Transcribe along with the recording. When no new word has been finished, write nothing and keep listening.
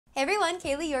Hey everyone,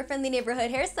 Kaylee, your friendly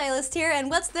neighborhood hairstylist here, and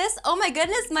what's this? Oh my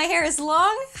goodness, my hair is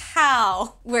long?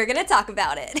 How? We're gonna talk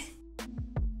about it.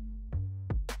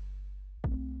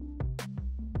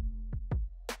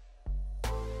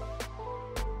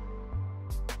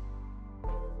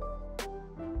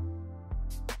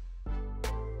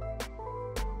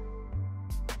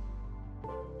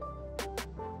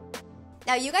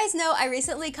 Now you guys know I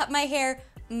recently cut my hair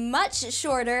much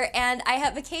shorter, and I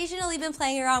have occasionally been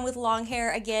playing around with long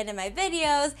hair again in my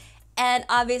videos, and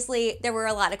obviously there were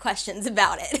a lot of questions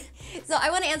about it. So I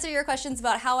want to answer your questions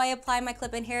about how I apply my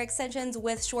clip-in hair extensions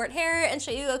with short hair and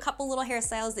show you a couple little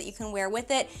hairstyles that you can wear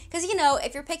with it. Because you know,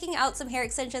 if you're picking out some hair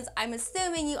extensions, I'm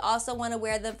assuming you also want to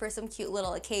wear them for some cute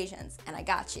little occasions, and I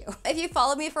got you. If you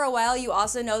followed me for a while, you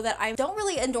also know that I don't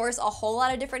really endorse a whole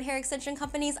lot of different hair extension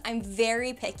companies. I'm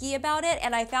very picky about it,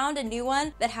 and I found a new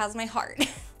one that has my heart.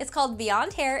 It's called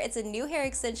Beyond Hair. It's a new hair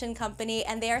extension company,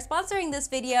 and they are sponsoring this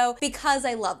video because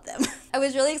I love them. I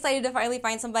was really excited to finally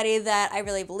find somebody that I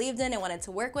really believed in and wanted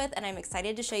to work with, and I'm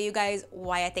excited to show you guys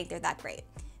why I think they're that great.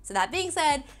 So that being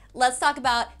said, let's talk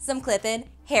about some clip-in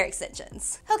hair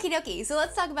extensions. Okie dokie, so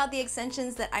let's talk about the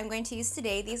extensions that I'm going to use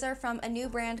today. These are from a new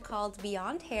brand called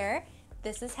Beyond Hair.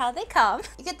 This is how they come.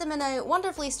 You get them in a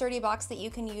wonderfully sturdy box that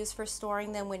you can use for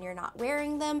storing them when you're not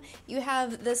wearing them. You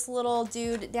have this little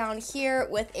dude down here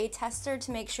with a tester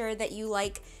to make sure that you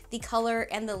like the color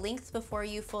and the length before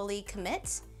you fully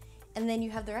commit. And then you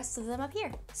have the rest of them up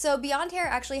here. So Beyond Hair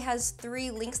actually has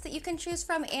 3 lengths that you can choose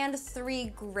from and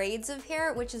 3 grades of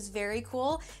hair, which is very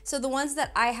cool. So the ones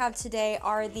that I have today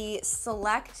are the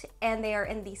Select, and they are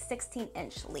in the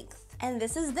 16-inch length. And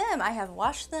this is them. I have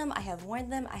washed them, I have worn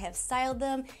them, I have styled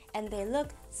them, and they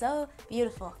look so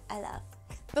beautiful. I love.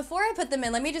 Before I put them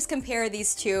in, let me just compare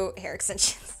these two hair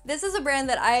extensions. This is a brand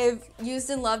that I've used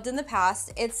and loved in the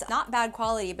past. It's not bad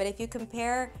quality, but if you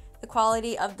compare the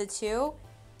quality of the two,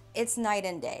 it's night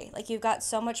and day. Like, you've got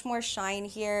so much more shine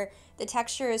here. The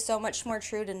texture is so much more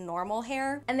true to normal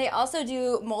hair. And they also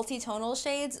do multi-tonal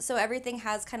shades, so everything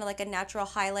has kind of like a natural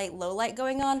highlight, low light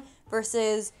going on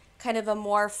versus kind of a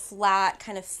more flat,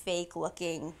 kind of fake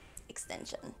looking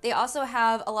extension. They also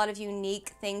have a lot of unique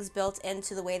things built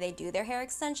into the way they do their hair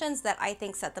extensions that I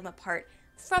think set them apart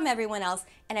from everyone else,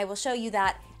 and I will show you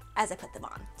that as I put them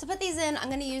on. To put these in, I'm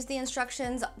gonna use the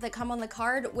instructions that come on the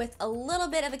card with a little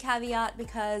bit of a caveat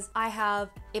because I have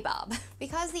a bob.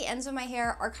 Because the ends of my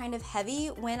hair are kind of heavy,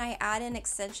 when I add in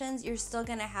extensions, you're still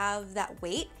gonna have that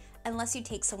weight unless you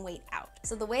take some weight out.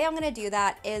 So the way I'm gonna do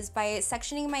that is by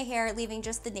sectioning my hair, leaving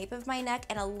just the nape of my neck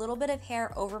and a little bit of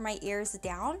hair over my ears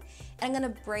down, and I'm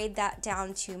gonna braid that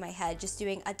down to my head, just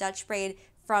doing a Dutch braid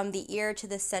from the ear to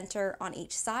the center on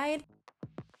each side.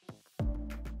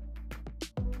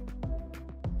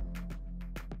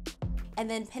 And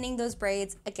then pinning those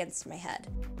braids against my head.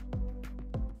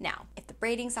 Now, if the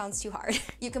braiding sounds too hard,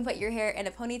 you can put your hair in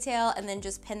a ponytail and then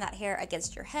just pin that hair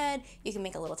against your head. You can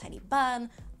make a little tiny bun,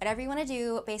 whatever you wanna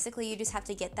do. Basically, you just have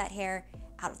to get that hair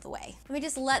out of the way. Let me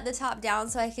just let the top down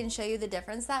so I can show you the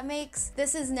difference that makes.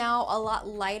 This is now a lot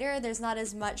lighter. There's not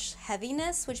as much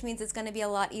heaviness, which means it's gonna be a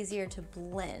lot easier to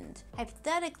blend.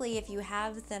 Hypothetically, if you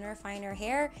have thinner, finer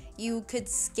hair, you could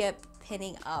skip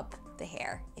pinning up the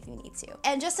hair if you need to.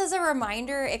 And just as a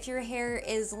reminder, if your hair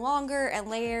is longer and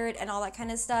layered and all that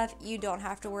kind of stuff, you don't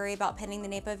have to worry about pinning the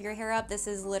nape of your hair up. This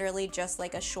is literally just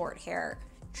like a short hair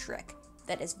trick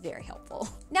that is very helpful.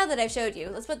 Now that I've showed you,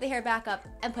 let's put the hair back up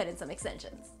and put in some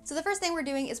extensions. So the first thing we're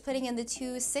doing is putting in the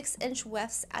 2 6-inch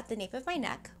wefts at the nape of my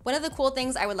neck. One of the cool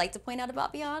things I would like to point out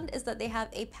about Beyond is that they have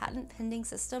a patent pending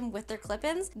system with their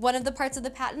clip-ins. One of the parts of the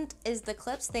patent is the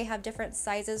clips. They have different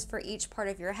sizes for each part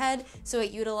of your head, so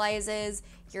it utilizes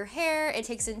your hair. It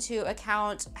takes into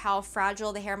account how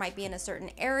fragile the hair might be in a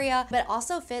certain area, but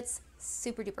also fits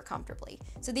super duper comfortably.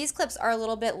 So these clips are a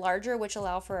little bit larger, which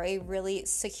allow for a really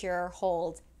secure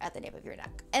hold at the nape of your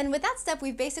neck. And with that step,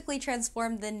 we've basically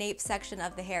transformed the nape section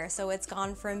of the hair. So it's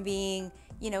gone from being,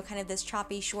 you know, kind of this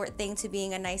choppy short thing to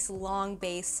being a nice long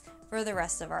base for the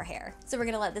rest of our hair. So we're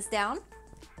gonna let this down.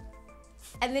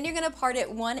 And then you're gonna part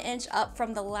it 1 inch up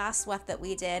from the last weft that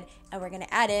we did, and we're gonna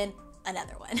add in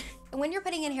another one. And when you're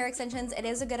putting in hair extensions, it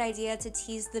is a good idea to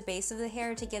tease the base of the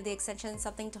hair to give the extension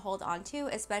something to hold on to,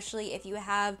 especially if you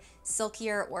have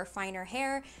silkier or finer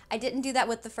hair. I didn't do that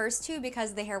with the first 2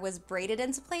 because the hair was braided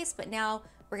into place, but now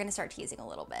we're gonna start teasing a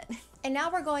little bit. And now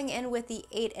we're going in with the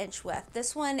 8-inch weft.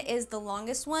 This one is the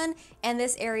longest one, and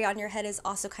this area on your head is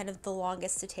also kind of the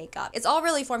longest to take up. It's all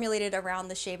really formulated around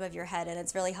the shape of your head, and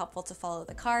it's really helpful to follow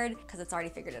the card because it's already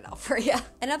figured it out for you.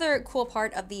 Another cool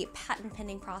part of the patent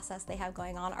pending process they have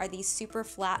going on are these super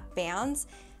flat bands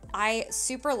I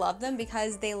super love them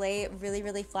because they lay really,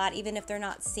 really flat. Even if they're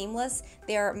not seamless,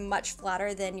 they are much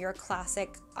flatter than your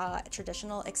classic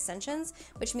traditional extensions,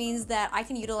 which means that I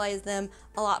can utilize them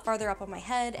a lot farther up on my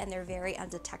head and they're very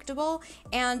undetectable.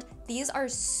 And these are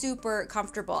super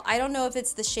comfortable. I don't know if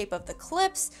it's the shape of the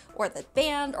clips or the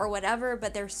band or whatever,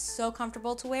 but they're so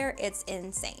comfortable to wear, it's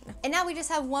insane. And now we just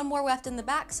have one more weft in the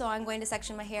back, so I'm going to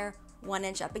section my hair 1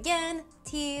 inch up again,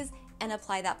 tease, and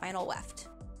apply that final weft.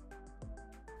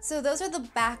 So those are the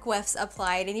back wefts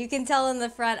applied, and you can tell in the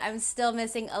front I'm still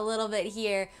missing a little bit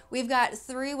here. We've got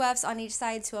 3 wefts on each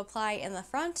side to apply in the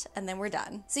front, and then we're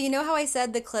done. So you know how I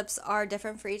said the clips are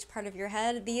different for each part of your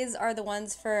head? These are the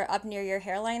ones for up near your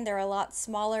hairline. They're a lot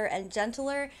smaller and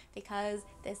gentler because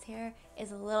this hair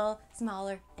is a little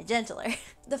smaller and gentler.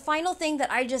 The final thing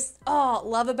that I just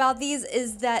love about these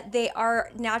is that they are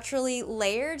naturally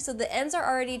layered. So the ends are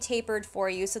already tapered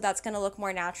for you, so that's gonna look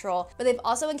more natural. But they've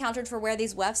also encountered for where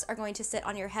these wefts are going to sit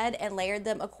on your head and layered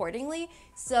them accordingly.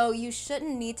 So you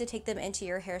shouldn't need to take them into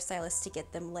your hairstylist to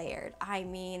get them layered. I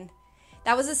mean,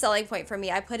 that was a selling point for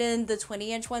me. I put in the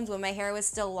 20-inch ones when my hair was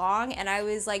still long, and I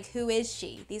was like, who is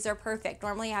she? These are perfect.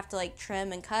 Normally I have to like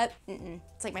trim and cut.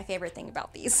 It's like my favorite thing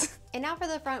about these. And now for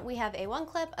the front, we have a 1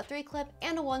 clip, a 3 clip,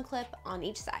 and a 1 clip on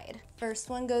each side. First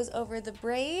one goes over the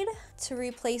braid to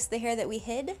replace the hair that we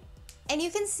hid. And you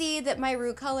can see that my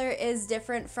root color is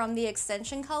different from the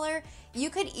extension color. You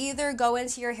could either go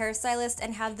into your hairstylist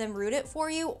and have them root it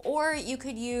for you, or you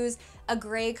could use a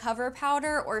gray cover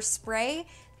powder or spray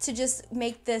to just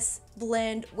make this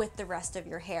blend with the rest of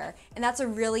your hair. And that's a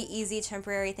really easy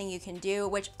temporary thing you can do,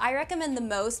 which I recommend the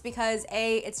most because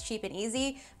A, it's cheap and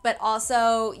easy, but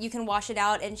also you can wash it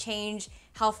out and change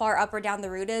how far up or down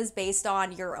the root is based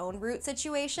on your own root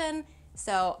situation.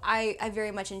 So I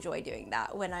very much enjoy doing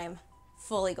that when I'm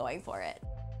fully going for it.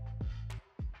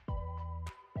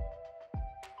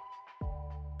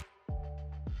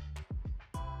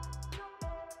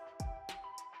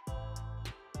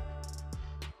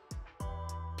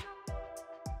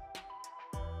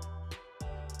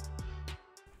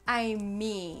 I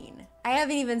mean, I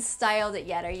haven't even styled it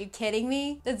yet. Are you kidding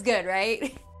me? That's good,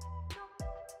 right?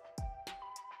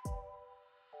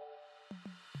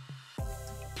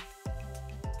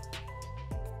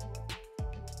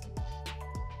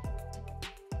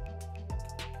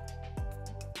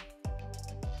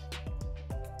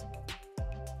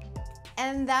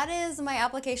 And that is my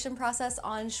application process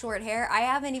on short hair. I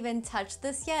haven't even touched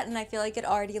this yet, and I feel like it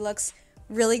already looks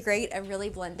really great and really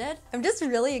blended. I'm just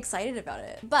really excited about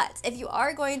it. But if you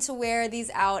are going to wear these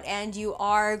out and you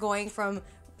are going from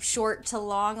short to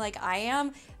long like I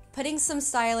am, putting some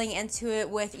styling into it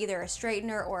with either a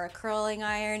straightener or a curling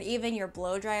iron, even your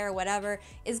blow dryer or whatever,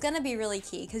 is gonna be really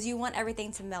key because you want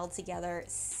everything to meld together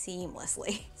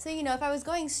seamlessly. So, you know, if I was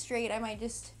going straight, I might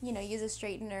just, you know, use a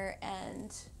straightener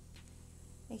and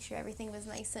make sure everything was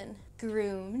nice and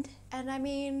groomed. And I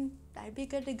mean, I'd be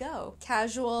good to go.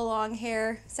 Casual long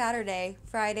hair Saturday,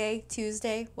 Friday,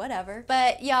 Tuesday, whatever.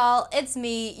 But y'all, it's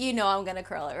me. You know I'm gonna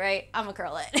curl it, right? I'm gonna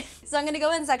curl it. So I'm gonna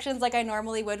go in sections like I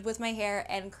normally would with my hair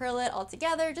and curl it all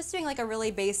together, just doing like a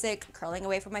really basic curling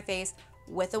away from my face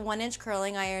with a 1-inch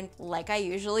curling iron like I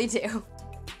usually do.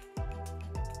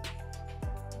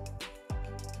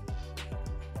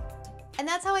 And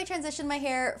that's how I transition my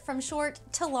hair from short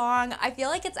to long. I feel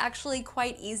like it's actually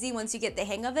quite easy once you get the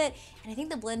hang of it, and I think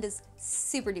the blend is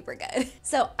super duper good.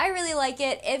 So I really like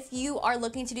it. If you are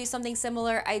looking to do something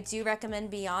similar, I do recommend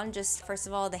Beyond. Just first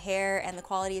of all, the hair and the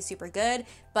quality is super good,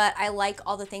 but I like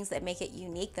all the things that make it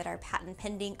unique that are patent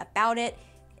pending about it.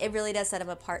 It really does set them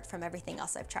apart from everything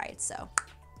else I've tried, so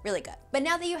really good. But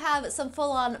now that you have some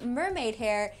full-on mermaid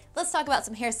hair, let's talk about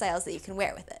some hairstyles that you can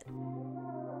wear with it.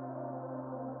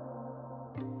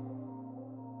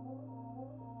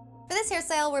 For this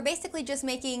hairstyle, we're basically just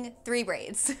making 3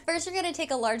 braids. First, you're gonna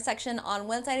take a large section on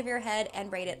one side of your head and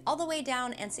braid it all the way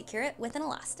down and secure it with an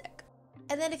elastic.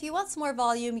 And then if you want some more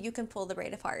volume, you can pull the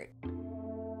braid apart.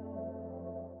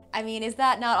 I mean, is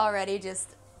that not already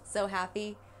just so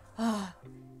happy?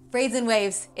 Braids and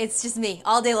waves, it's just me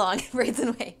all day long, braids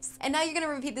and waves. And now you're gonna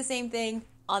repeat the same thing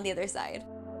on the other side.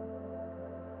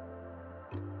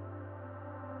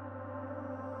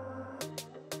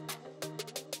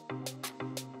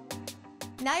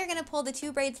 Now you're gonna pull the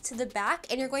 2 braids to the back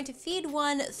and you're going to feed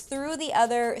one through the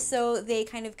other so they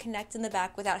kind of connect in the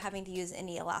back without having to use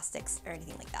any elastics or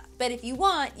anything like that. But if you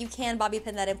want, you can bobby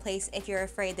pin that in place if you're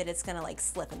afraid that it's gonna like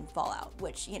slip and fall out,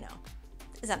 which, you know,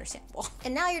 is understandable.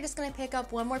 And now you're just gonna pick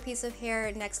up one more piece of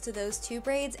hair next to those 2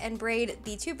 braids and braid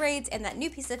the 2 braids and that new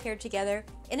piece of hair together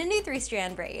in a new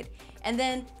 3-strand braid. And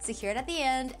then secure it at the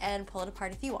end and pull it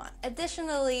apart if you want.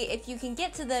 Additionally, if you can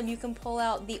get to them, you can pull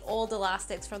out the old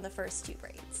elastics from the first 2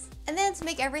 braids. And then to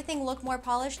make everything look more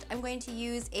polished, I'm going to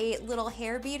use a little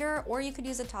hair beater, or you could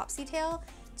use a topsy tail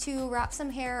to wrap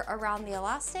some hair around the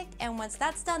elastic. And once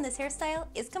that's done, this hairstyle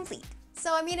is complete.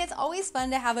 So I mean, it's always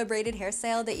fun to have a braided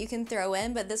hairstyle that you can throw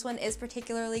in, but this one is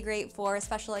particularly great for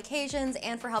special occasions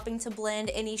and for helping to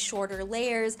blend any shorter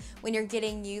layers when you're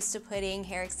getting used to putting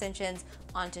hair extensions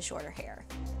onto shorter hair.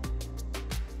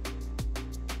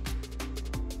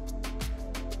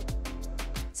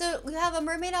 So you have a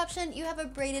mermaid option, you have a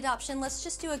braided option. Let's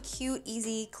just do a cute,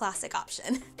 easy, classic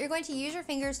option. You're going to use your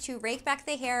fingers to rake back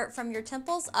the hair from your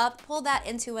temples up, pull that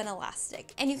into an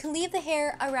elastic. And you can leave the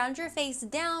hair around your face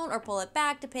down or pull it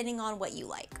back depending on what you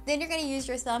like. Then you're gonna use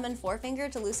your thumb and forefinger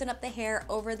to loosen up the hair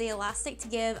over the elastic to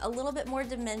give a little bit more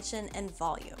dimension and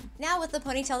volume. Now with the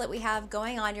ponytail that we have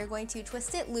going on, you're going to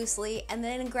twist it loosely and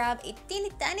then grab a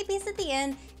teeny tiny piece at the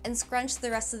end and scrunch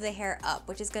the rest of the hair up,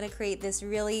 which is gonna create this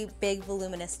really big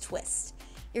voluminous twist.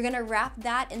 You're gonna wrap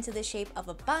that into the shape of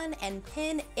a bun and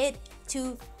pin it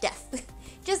to death,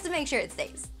 just to make sure it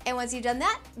stays. And once you've done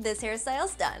that, this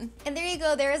hairstyle's done. And there you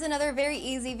go, there is another very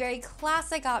easy, very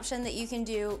classic option that you can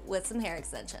do with some hair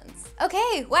extensions.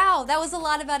 Okay, wow, that was a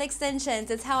lot about extensions.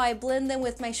 It's how I blend them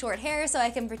with my short hair so I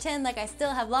can pretend like I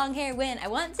still have long hair when I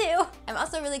want to. I'm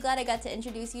also really glad I got to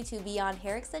introduce you to Beyond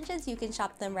Hair Extensions. You can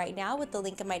shop them right now with the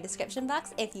link in my description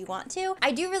box if you want to.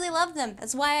 I do really love them.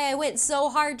 That's why I went so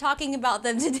hard talking about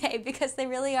them today, because they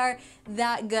really are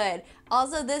that good.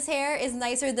 Also, this hair is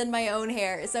nicer than my own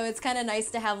hair, so it's kind of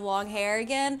nice to have long hair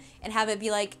again and have it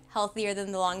be like healthier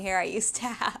than the long hair I used to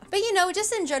have. But you know,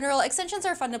 just in general, extensions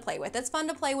are fun to play with. It's fun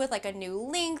to play with like a new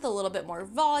length, a little bit more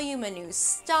volume, a new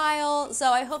style.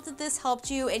 So I hope that this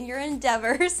helped you in your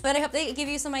endeavors, but I hope they give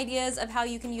you some ideas of how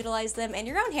you can utilize them in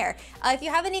your own hair. If you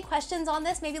have any questions on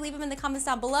this, maybe leave them in the comments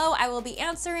down below. I will be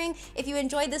answering. If you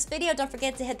enjoyed this video, don't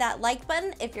forget to hit that like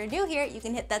button. If you're new here, you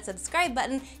can hit that subscribe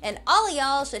button, and all of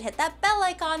y'all should hit that bell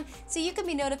icon so you can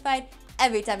be notified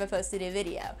every time I post a new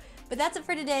video. But that's it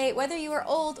for today. Whether you are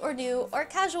old or new or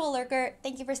casual lurker,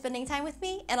 thank you for spending time with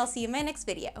me, and I'll see you in my next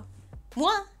video.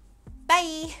 Mwah!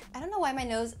 Bye! I don't know why my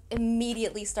nose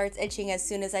immediately starts itching as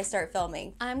soon as I start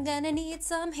filming. I'm gonna need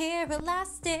some hair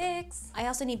elastics. I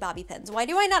also need bobby pins. Why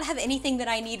do I not have anything that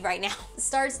I need right now?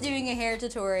 Starts doing a hair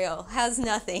tutorial, has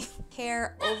nothing.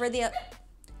 Hair over the...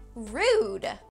 Rude!